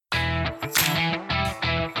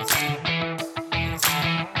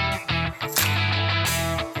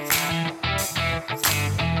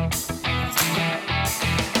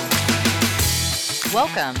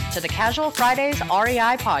Welcome to the Casual Fridays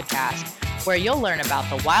REI podcast, where you'll learn about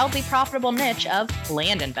the wildly profitable niche of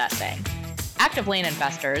land investing. Active land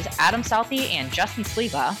investors Adam Southey and Justin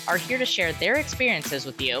Sleva are here to share their experiences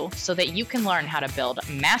with you so that you can learn how to build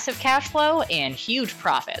massive cash flow and huge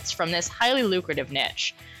profits from this highly lucrative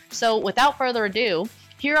niche. So without further ado,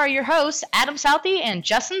 here are your hosts, Adam Southey and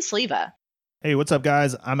Justin Sleva. Hey, what's up,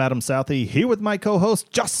 guys? I'm Adam Southey here with my co-host,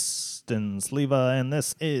 Justin Sleva, and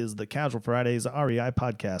this is the Casual Fridays REI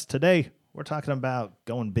podcast. Today, we're talking about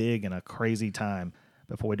going big in a crazy time.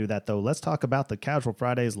 Before we do that, though, let's talk about the Casual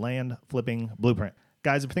Fridays land flipping blueprint.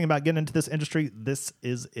 Guys, if you're thinking about getting into this industry, this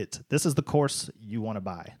is it. This is the course you want to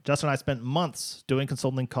buy. Justin and I spent months doing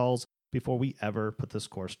consulting calls before we ever put this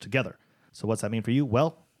course together. So what's that mean for you?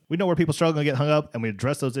 Well, we know where people struggle and get hung up, and we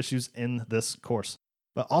address those issues in this course.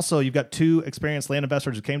 But also, you've got two experienced land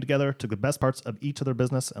investors who came together, took the best parts of each of their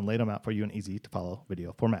business, and laid them out for you in easy-to-follow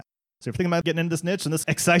video format. So if you're thinking about getting into this niche and this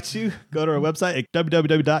excites you, go to our website at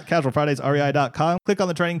www.casualfridaysrei.com, click on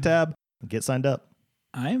the training tab, and get signed up.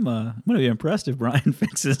 I'm going to be impressed if Brian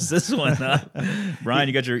fixes this one. Brian,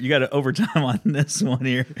 you got overtime on this one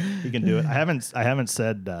here. You can do it. I haven't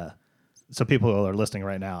said. So people who are listening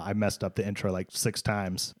right now, I messed up the intro like 6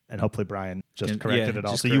 times, and hopefully Brian just corrected it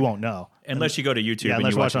all, so you won't know. Unless you go to YouTube. Yeah, and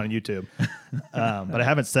unless you watch it on YouTube. But I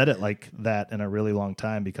haven't said it like that in a really long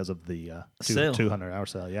time because of the 200-hour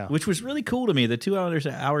sale, yeah. Which was really cool to me, the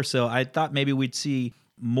 200-hour sale. I thought maybe we'd see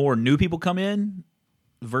more new people come in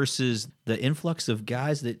versus the influx of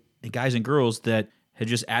guys and girls that had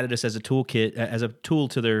just added us as a toolkit, as a tool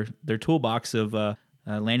to their toolbox of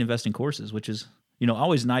land investing courses, which is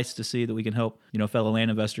always nice to see that we can help, fellow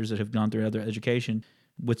land investors that have gone through other education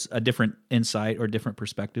with a different insight or different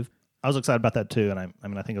perspective. I was excited about that too, and I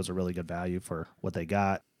think it was a really good value for what they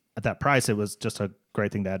got. At that price, it was just a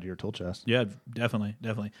great thing to add to your tool chest. Yeah, definitely.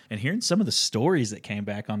 And hearing some of the stories that came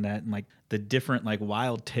back on that and like the different like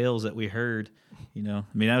wild tales that we heard, that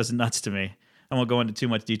was nuts to me. I won't go into too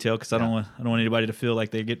much detail because I don't want anybody to feel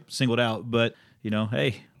like they get singled out, but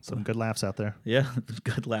hey. Some good laughs out there. Yeah,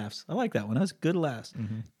 good laughs. I like that one. That was good laughs.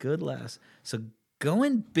 Mm-hmm. Good laughs. So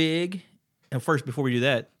going big, and first, before we do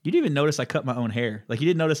that, you didn't even notice I cut my own hair. Like, you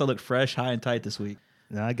didn't notice I looked fresh, high, and tight this week.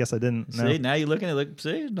 No, I guess I didn't. See, now you're looking at it.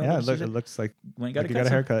 See? No, yeah, it looks like you got a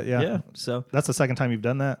haircut. Yeah. So that's the second time you've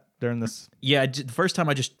done that during this? Yeah, the first time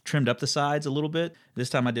I just trimmed up the sides a little bit. This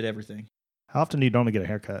time I did everything. How often do you normally get a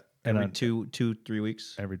haircut? Every 2-3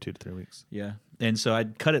 weeks. Every 2 to 3 weeks. Yeah. And so I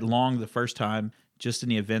cut it long the first time, just in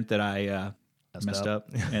the event that I messed up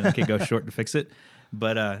and I could go short to fix it.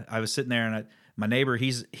 But I was sitting there, and my neighbor,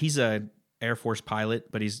 he's a Air Force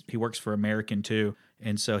pilot, but he works for American too.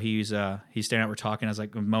 And so he's standing out, we're talking. I was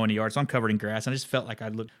like mowing the yard, so I'm covered in grass. And I just felt like I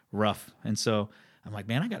looked rough. And so I'm like,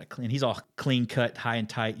 man, I got to clean. He's all clean cut, high and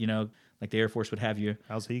tight, like the Air Force would have you.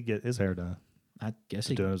 How's he get his hair done? I guess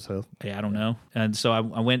he doing it himself. Yeah, I don't know. And so I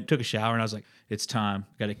went, took a shower, and I was like, it's time.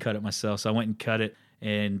 Got to cut it myself. So I went and cut it.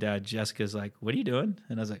 And Jessica's like, what are you doing?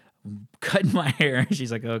 And I was like, I'm cutting my hair. And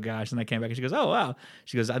she's like, oh, gosh. And I came back, and she goose, oh, wow.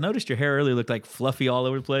 She goes, I noticed your hair earlier looked like fluffy all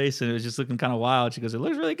over the place, and it was just looking kind of wild. She goes, it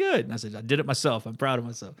looks really good. And I said, I did it myself. I'm proud of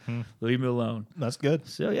myself. Leave me alone. That's good.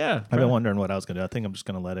 So, yeah. I've been wondering what I was going to do. I think I'm just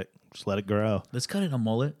going to let it grow. Let's cut it a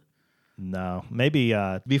mullet. No. Maybe.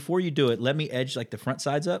 Before you do it, let me edge like the front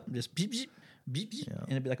sides up. Just beep, beep. Beep, beep, and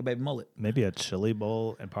it'd be like a baby mullet. Maybe a chili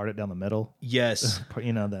bowl and part it down the middle. Yes.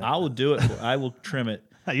 That. I will do it. I will trim it.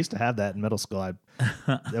 I used to have that in middle school.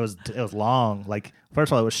 It was long. Like,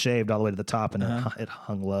 first of all, it was shaved all the way to the top, and it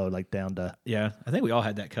hung low, like down to. Yeah, I think we all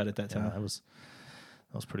had that cut at that time. Yeah, that was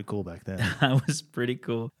pretty cool back then. That was pretty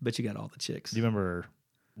cool. Bet you got all the chicks. Do you remember?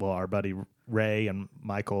 Well, our buddy Ray and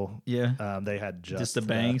Michael. Yeah. They had just the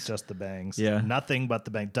bangs. Just the bangs. Yeah. Nothing but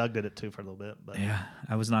the bangs. Doug did it too for a little bit, but yeah,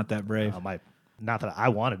 I was not that brave. Not that I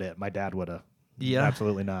wanted it. My dad would have. Yeah.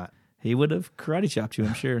 Absolutely not. He would have karate chopped you,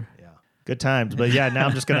 I'm sure. Yeah. Good times. But yeah, now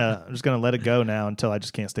I'm just gonna let it go now until I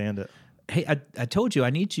just can't stand it. Hey, I told you I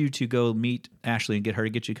need you to go meet Ashley and get her to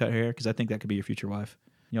get you cut hair, because I think that could be your future wife.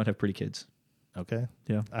 You don't have pretty kids. Okay.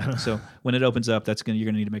 Yeah. So when it opens up, you're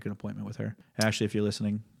gonna need to make an appointment with her. Ashley, if you're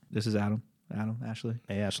listening, this is Adam. Ashley.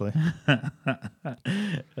 Hey, Ashley.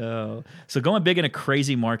 So going big in a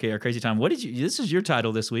crazy market or crazy time. This is your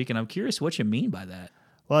title this week, and I'm curious what you mean by that.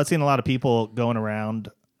 Well, I've seen a lot of people going around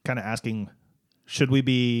kind of asking, should we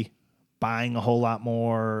be buying a whole lot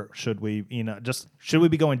more? Should we, should we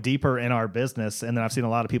be going deeper in our business? And then I've seen a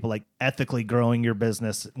lot of people like ethically growing your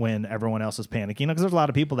business when everyone else is panicking, because there's a lot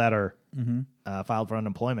of people that are filed for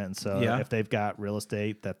unemployment. And so if they've got real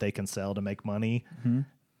estate that they can sell to make money,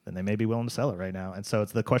 then they may be willing to sell it right now. And so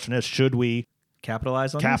the question is, should we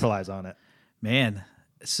capitalize on it? Man,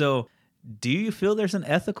 so Do you feel there's an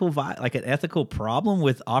like an ethical problem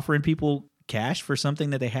with offering people cash for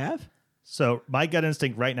something that they have? So my gut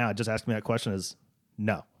instinct right now, just asking me that question, is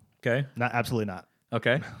no. Okay. Absolutely not.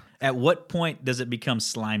 Okay. At what point does it become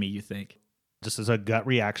slimy, you think? Just as a gut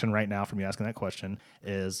reaction right now from you asking that question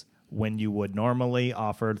is when you would normally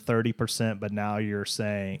offer 30%, but now you're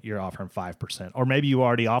saying you're offering 5%. Or maybe you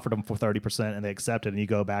already offered them for 30% and they accepted, and you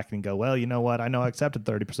go back and go, well, you know what? I know I accepted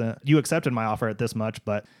 30%. You accepted my offer at this much,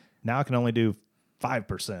 but now I can only do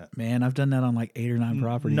 5%. Man, I've done that on like 8 or 9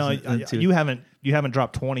 properties. No, you haven't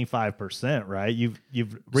dropped 25%, right?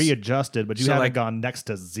 You've readjusted, but you haven't gone next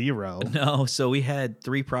to zero. No, so we had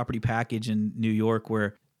 3 property package in New York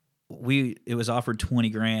where it was offered 20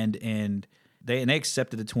 grand and they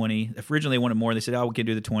accepted the 20. Originally they wanted more. They said, "Oh, we can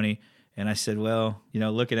do the 20." And I said, "Well,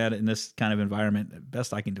 looking at it in this kind of environment, the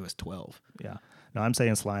best I can do is 12." Yeah. No, I'm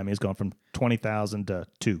saying slimy is going from 20,000 to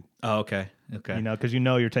 2. Oh, okay. Okay. Because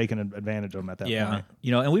you're taking advantage of them at that point.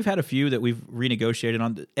 And we've had a few that we've renegotiated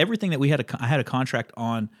on. Everything that I had a contract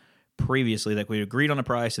on previously, like we agreed on a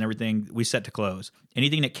price and everything, we set to close.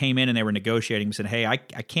 Anything that came in and they were negotiating, we said, "Hey, I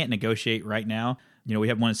can't negotiate right now." We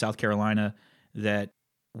have one in South Carolina that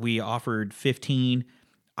we offered 15.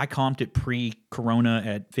 I comped it pre-corona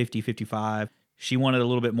at 50, 55. She wanted a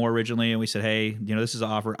little bit more originally, and we said, "Hey, this is an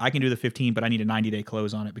offer. I can do the 15, but I need a 90-day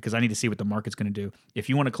close on it because I need to see what the market's going to do. If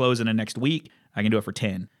you want to close in the next week, I can do it for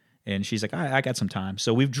 10." And she's like, I got some time.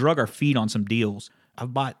 So we've drug our feet on some deals.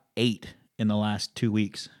 I've bought 8 in the last 2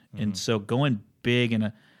 weeks. Mm-hmm. And so going big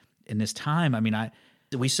in this time,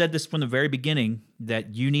 we said this from the very beginning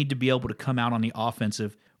that you need to be able to come out on the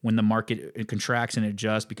offensive when the market contracts and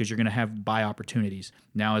adjusts because you're going to have buy opportunities.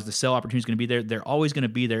 Now, as the sell opportunity is going to be there, they're always going to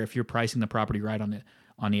be there if you're pricing the property right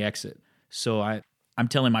on the exit. So I'm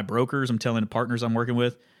telling my brokers, I'm telling the partners I'm working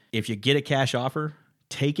with, if you get a cash offer,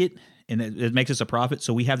 take it, and it makes us a profit.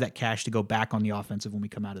 So we have that cash to go back on the offensive when we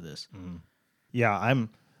come out of this. Mm. Yeah, I'm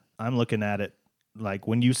looking at it like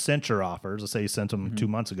when you sent your offers. Let's say you sent them 2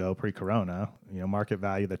 months ago, pre-corona. Market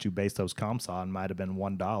value that you based those comps on might have been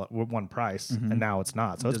 $1, one price, and now it's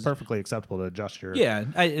not. So it's perfectly acceptable to adjust your.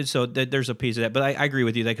 Yeah, so there's a piece of that, but I agree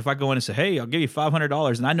with you. Like if I go in and say, "Hey, I'll give you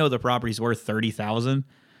 $500," and I know the property's worth $30,000,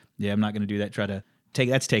 yeah, I'm not going to do that.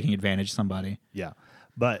 That's taking advantage of somebody. Yeah,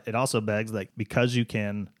 but it also begs like because you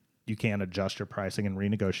can adjust your pricing and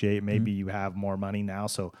renegotiate. Maybe you have more money now,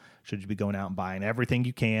 so should you be going out and buying everything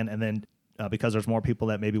you can, and then because there's more people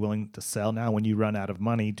that may be willing to sell now, when you run out of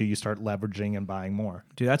money, do you start leveraging and buying more?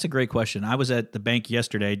 Dude, that's a great question. I was at the bank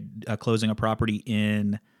yesterday closing a property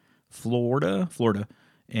in Florida,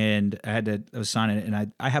 and I was signing it,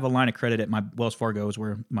 and I have a line of credit at my Wells Fargo is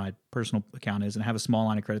where my personal account is, and I have a small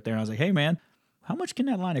line of credit there. And I was like, "Hey, man, how much can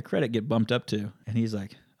that line of credit get bumped up to?" And he's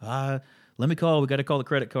like, "Let me call. We got to call the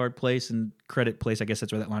credit place. I guess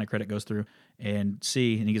that's where that line of credit goes through and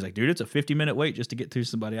see." And he's like, "Dude, it's a 50-minute wait just to get through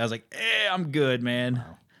somebody." I was like, I'm good, man.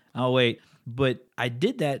 Wow. I'll wait. But I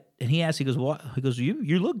did that, and he asked, he goes, "What?" He goes,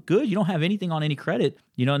 you look good. You don't have anything on any credit,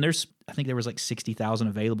 and I think there was like 60,000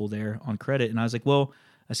 available there on credit. And I was like, well,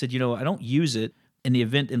 I said, I don't use it in the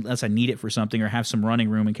event unless I need it for something or have some running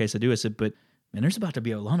room in case I do. I said, but man, there's about to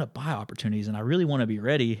be a lot of buy opportunities, and I really want to be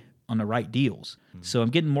ready on the right deals. Mm-hmm. So I'm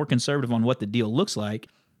getting more conservative on what the deal looks like.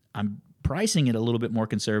 I'm pricing it a little bit more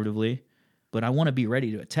conservatively, but I want to be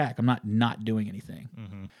ready to attack. I'm not doing anything.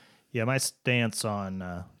 Mm-hmm. Yeah, my stance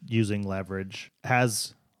on using leverage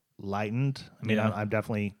has lightened. I'm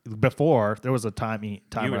definitely, before there was a time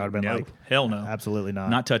where I'd been like, hell no, absolutely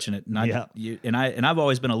not touching it. And I've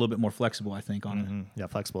always been a little bit more flexible, I think, on it. Yeah,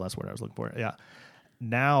 flexible. That's what I was looking for. Yeah.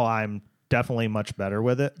 Now I'm definitely much better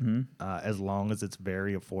with it, as long as it's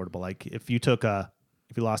very affordable. Like if you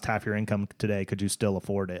lost half your income today, could you still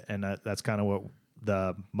afford it? And that's kind of what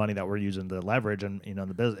the money that we're using to leverage, and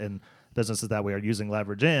the businesses that we are using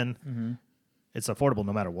leverage in, it's affordable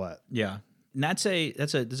no matter what. Yeah, and that's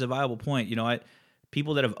a viable point.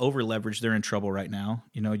 People that have over leveraged, they're in trouble right now.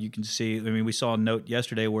 You can see. We saw a note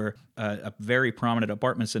yesterday where a very prominent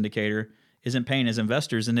apartment syndicator isn't paying his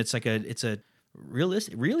investors, and it's a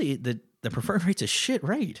realistic. Really, the preferred rate's a shit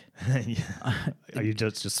rate. Are you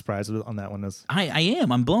just surprised on that one? I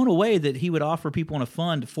am. I'm blown away that he would offer people in a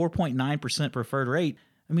fund 4.9% preferred rate.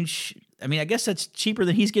 I guess that's cheaper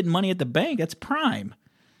than he's getting money at the bank. That's prime.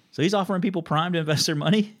 So he's offering people prime to invest their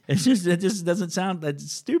money. It just doesn't sound that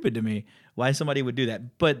stupid to me. Why somebody would do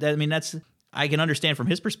that? But I can understand from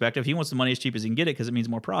his perspective. He wants the money as cheap as he can get it because it means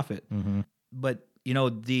more profit. Mm-hmm. But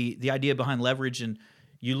the idea behind leverage, and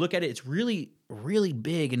you look at it, it's really, really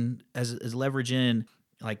big, and as leverage in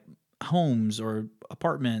like homes or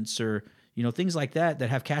apartments or things like that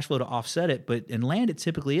have cash flow to offset it. But in land, it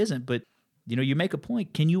typically isn't. But you make a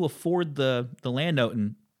point. Can you afford the land note?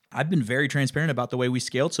 And I've been very transparent about the way we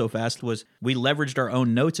scaled so fast was we leveraged our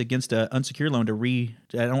own notes against an unsecured loan to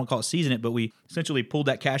I don't want to call it season it, but we essentially pulled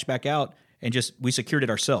that cash back out and we secured it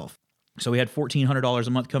ourselves. So we had $1,400 a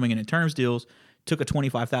month coming in terms deals, took a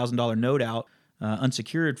 $25,000 note out,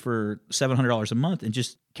 unsecured for $700 a month, and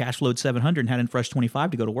just cash flowed $700 and had a fresh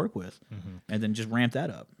 $25 to go to work with, and then just ramped that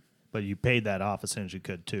up. But you paid that off as soon as you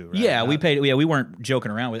could too, right? Yeah, we paid. Yeah, we weren't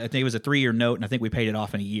joking around with it. I think it was a 3-year note, and I think we paid it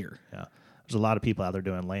off in a year. Yeah. There's a lot of people out there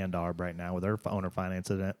doing land arb right now with their owner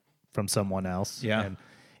financing it from someone else. Yeah. And,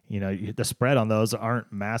 the spread on those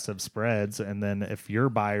aren't massive spreads. And then if your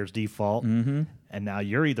buyers default, and now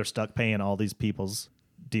you're either stuck paying all these people's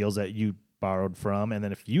deals that you borrowed from, and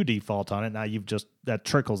then if you default on it, now that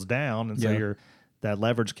trickles down. And so that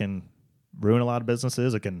leverage can ruin a lot of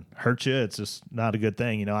businesses. It can hurt you. It's just not a good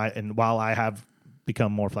thing. And while I have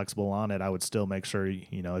become more flexible on it, I would still make sure,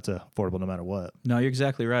 it's affordable no matter what. No, you're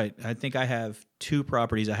exactly right. I think I have 2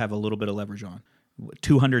 properties I have a little bit of leverage on.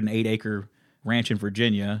 208-acre ranch in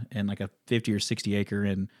Virginia and like a 50 or 60 acre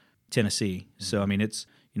in Tennessee. So, I mean, it's,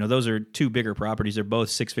 those are 2 bigger properties. They're both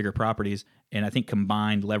 6-figure properties. And I think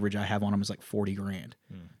combined leverage I have on them is like $40,000.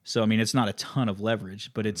 So, I mean, it's not a ton of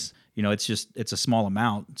leverage, but it's, it's a small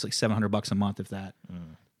amount. It's like $700 a month, if that.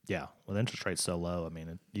 Yeah. With interest rates so low, I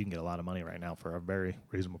mean, you can get a lot of money right now for a very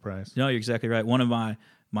reasonable price. No, you're exactly right. One of my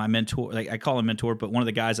mentor, like I call him mentor, but one of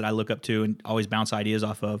the guys that I look up to and always bounce ideas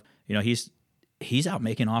off of, he's out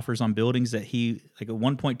making offers on buildings that like a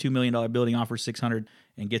 $1.2 million building offers $600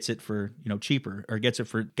 and gets it for, cheaper, or got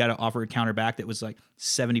to offer a counter back that was like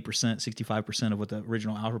 70%, 65% of what the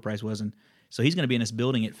original offer price was. And so he's going to be in this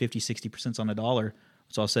building at 50, 60% on the dollar.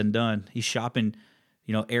 It's all said and done. He's shopping,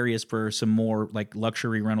 areas for some more like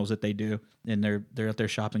luxury rentals that they do. And they're out there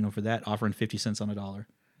shopping over that, offering 50 cents on the dollar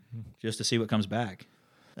just to see what comes back.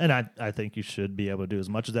 And I think you should be able to do as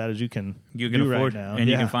much of that as you can afford right now. And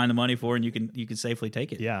you can find the money for it, and you can safely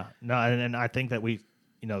take it. Yeah. No, and I think that we,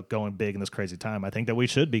 going big in this crazy time, I think that we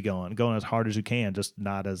should be going as hard as you can, just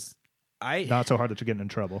not so hard that you're getting in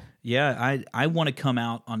trouble. Yeah, I want to come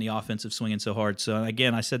out on the offensive swinging so hard. So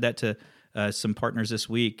again, I said that to some partners this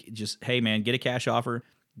week. Just, hey man, get a cash offer,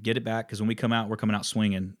 get it back, because when we come out, we're coming out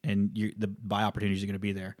swinging, and the buy opportunities are going to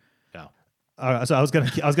be there. Yeah. So I was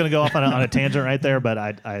gonna go off on a tangent right there,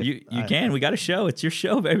 but you can. We got a show. It's your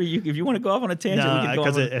show, baby. If you want to go off on a tangent, we can go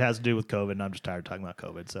because it has to do with COVID, and I'm just tired of talking about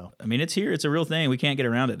COVID. So I mean, it's here. It's a real thing. We can't get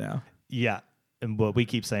around it now. Yeah, but we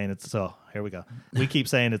keep saying it's so. Here we go. We keep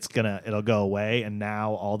saying it'll go away, and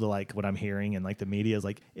now all the what I'm hearing and the media is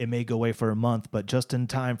it may go away for a month, but just in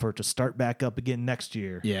time for it to start back up again next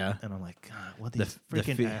year. Yeah, and I'm like, God, what these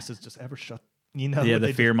freaking asses just ever shut? Yeah,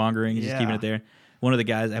 the fear mongering is just keeping it there. One of the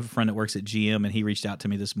guys, I have a friend that works at GM, and he reached out to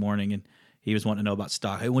me this morning, and he was wanting to know about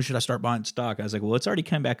stock. Hey, when should I start buying stock? I was like, well, it's already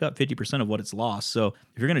come back up 50% of what it's lost. So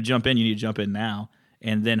if you're going to jump in, you need to jump in now,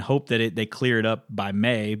 and then hope that they clear it up by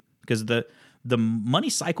May, because the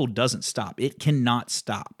money cycle doesn't stop. It cannot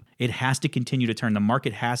stop. It has to continue to turn. The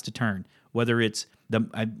market has to turn. Whether it's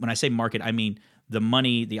when I say market, I mean the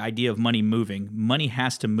money, the idea of money moving. Money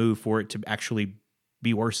has to move for it to actually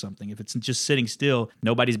be worth something. If it's just sitting still,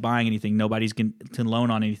 nobody's buying anything, nobody's can loan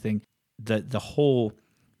on anything, the whole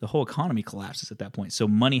economy collapses at that point. So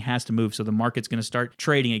money has to move. So the market's going to start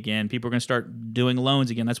trading again. People are going to start doing loans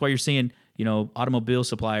again. That's why you're seeing, automobile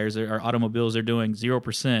suppliers or automobiles are doing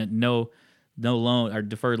 0%, no loan or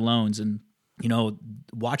deferred loans. And,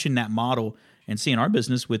 watching that model and seeing our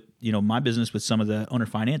business with, my business with some of the owner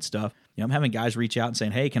finance stuff, I'm having guys reach out and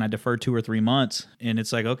saying, hey, can I defer 2 or 3 months? And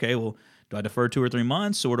it's like, okay, well, do I defer 2 or 3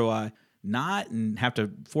 months, or do I not and have to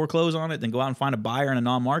foreclose on it, then go out and find a buyer in a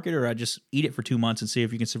non-market, or I just eat it for 2 months and see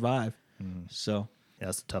if you can survive? So yeah,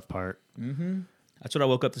 that's the tough part. That's what I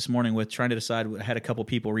woke up this morning with, trying to decide. I had a couple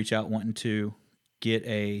people reach out wanting to get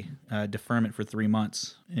a deferment for 3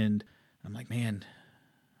 months, and I'm like, man,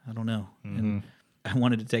 I don't know. And I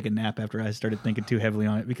wanted to take a nap after I started thinking too heavily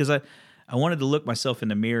on it, because I wanted to look myself in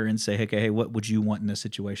the mirror and say, okay, hey, what would you want in this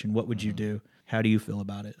situation? What would you do? How do you feel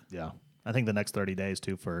about it? Yeah. I think the next 30 days,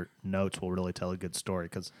 too, for notes will really tell a good story,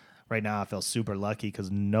 because right now I feel super lucky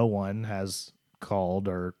because no one has called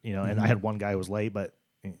or, and I had one guy who was late, but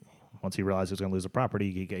once he realized he was going to lose the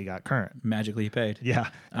property, he got current. Magically he paid. Yeah.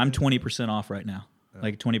 I'm 20% off right now,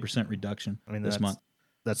 like 20% reduction this month.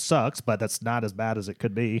 That sucks, but that's not as bad as it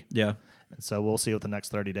could be. Yeah. And so we'll see what the next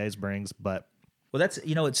 30 days brings, but... Well, that's,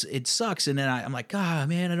 it sucks. And then I'm like,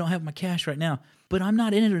 man, I don't have my cash right now. But I'm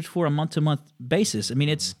not in it for a month-to-month basis. I mean,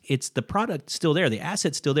 it's the product still there. The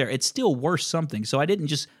asset's still there. It's still worth something. So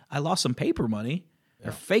I lost some paper money,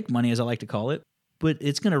 or fake money, as I like to call it. but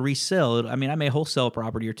it's going to resell. I mean, I may wholesale a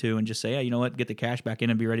property or two and just say, hey, you know what, get the cash back in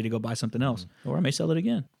and be ready to go buy something else. Or I may sell it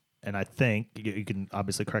again. And I think you can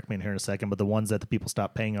obviously correct me in here in a second, but the ones that the people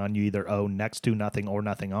stop paying on, you either owe next to nothing or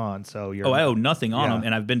nothing on. So you're I owe nothing on them,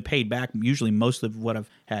 and I've been paid back usually most of what I've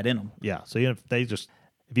had in them. Yeah. So if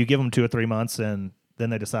you give them 2 or 3 months and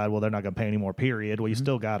then they decide, well, they're not going to pay anymore, period. Well, you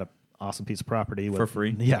still got an awesome piece of property For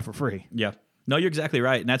free. Yeah, for free. Yeah. No, you're exactly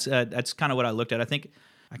right, and that's kind of what I looked at. I think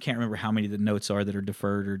I can't remember how many of the notes are that are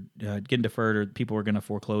deferred or getting deferred, or people are going to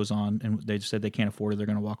foreclose on, and they just said they can't afford it, they're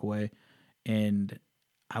going to walk away, and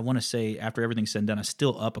I want to say after everything's said and done, I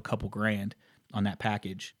still up a couple grand on that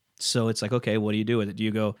package. So it's like, okay, what do you do with it? Do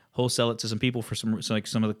you go wholesale it to some people for some of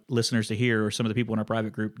the listeners to hear, or some of the people in our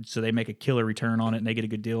private group, so they make a killer return on it and they get a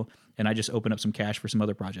good deal, and I just open up some cash for some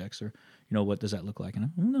other projects, or what does that look like? And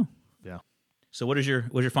I don't know. Yeah. So what's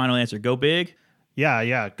your final answer? Go big?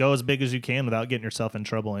 Yeah. Go as big as you can without getting yourself in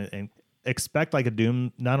trouble, and expect like I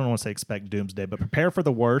don't want to say expect doomsday, but prepare for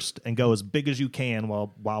the worst and go as big as you can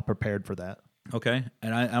while prepared for that. Okay.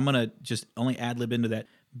 And I'm going to just only ad-lib into that.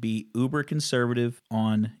 Be uber conservative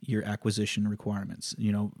on your acquisition requirements.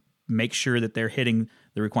 Make sure that they're hitting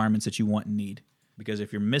the requirements that you want and need. Because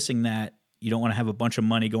if you're missing that, you don't want to have a bunch of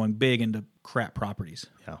money going big into crap properties.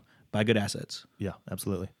 Yeah. Buy good assets. Yeah,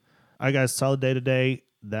 absolutely. All right, guys, solid day today.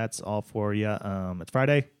 That's all for you. It's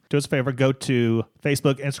Friday. Do us a favor, go to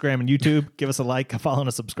Facebook, Instagram, and YouTube. Give us a like, follow,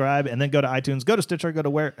 and subscribe. And then go to iTunes, go to Stitcher, go to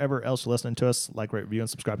wherever else you're listening to us. Like, rate, review, and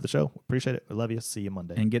subscribe to the show. Appreciate it. We love you. See you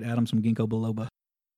Monday. And get Adam some ginkgo biloba.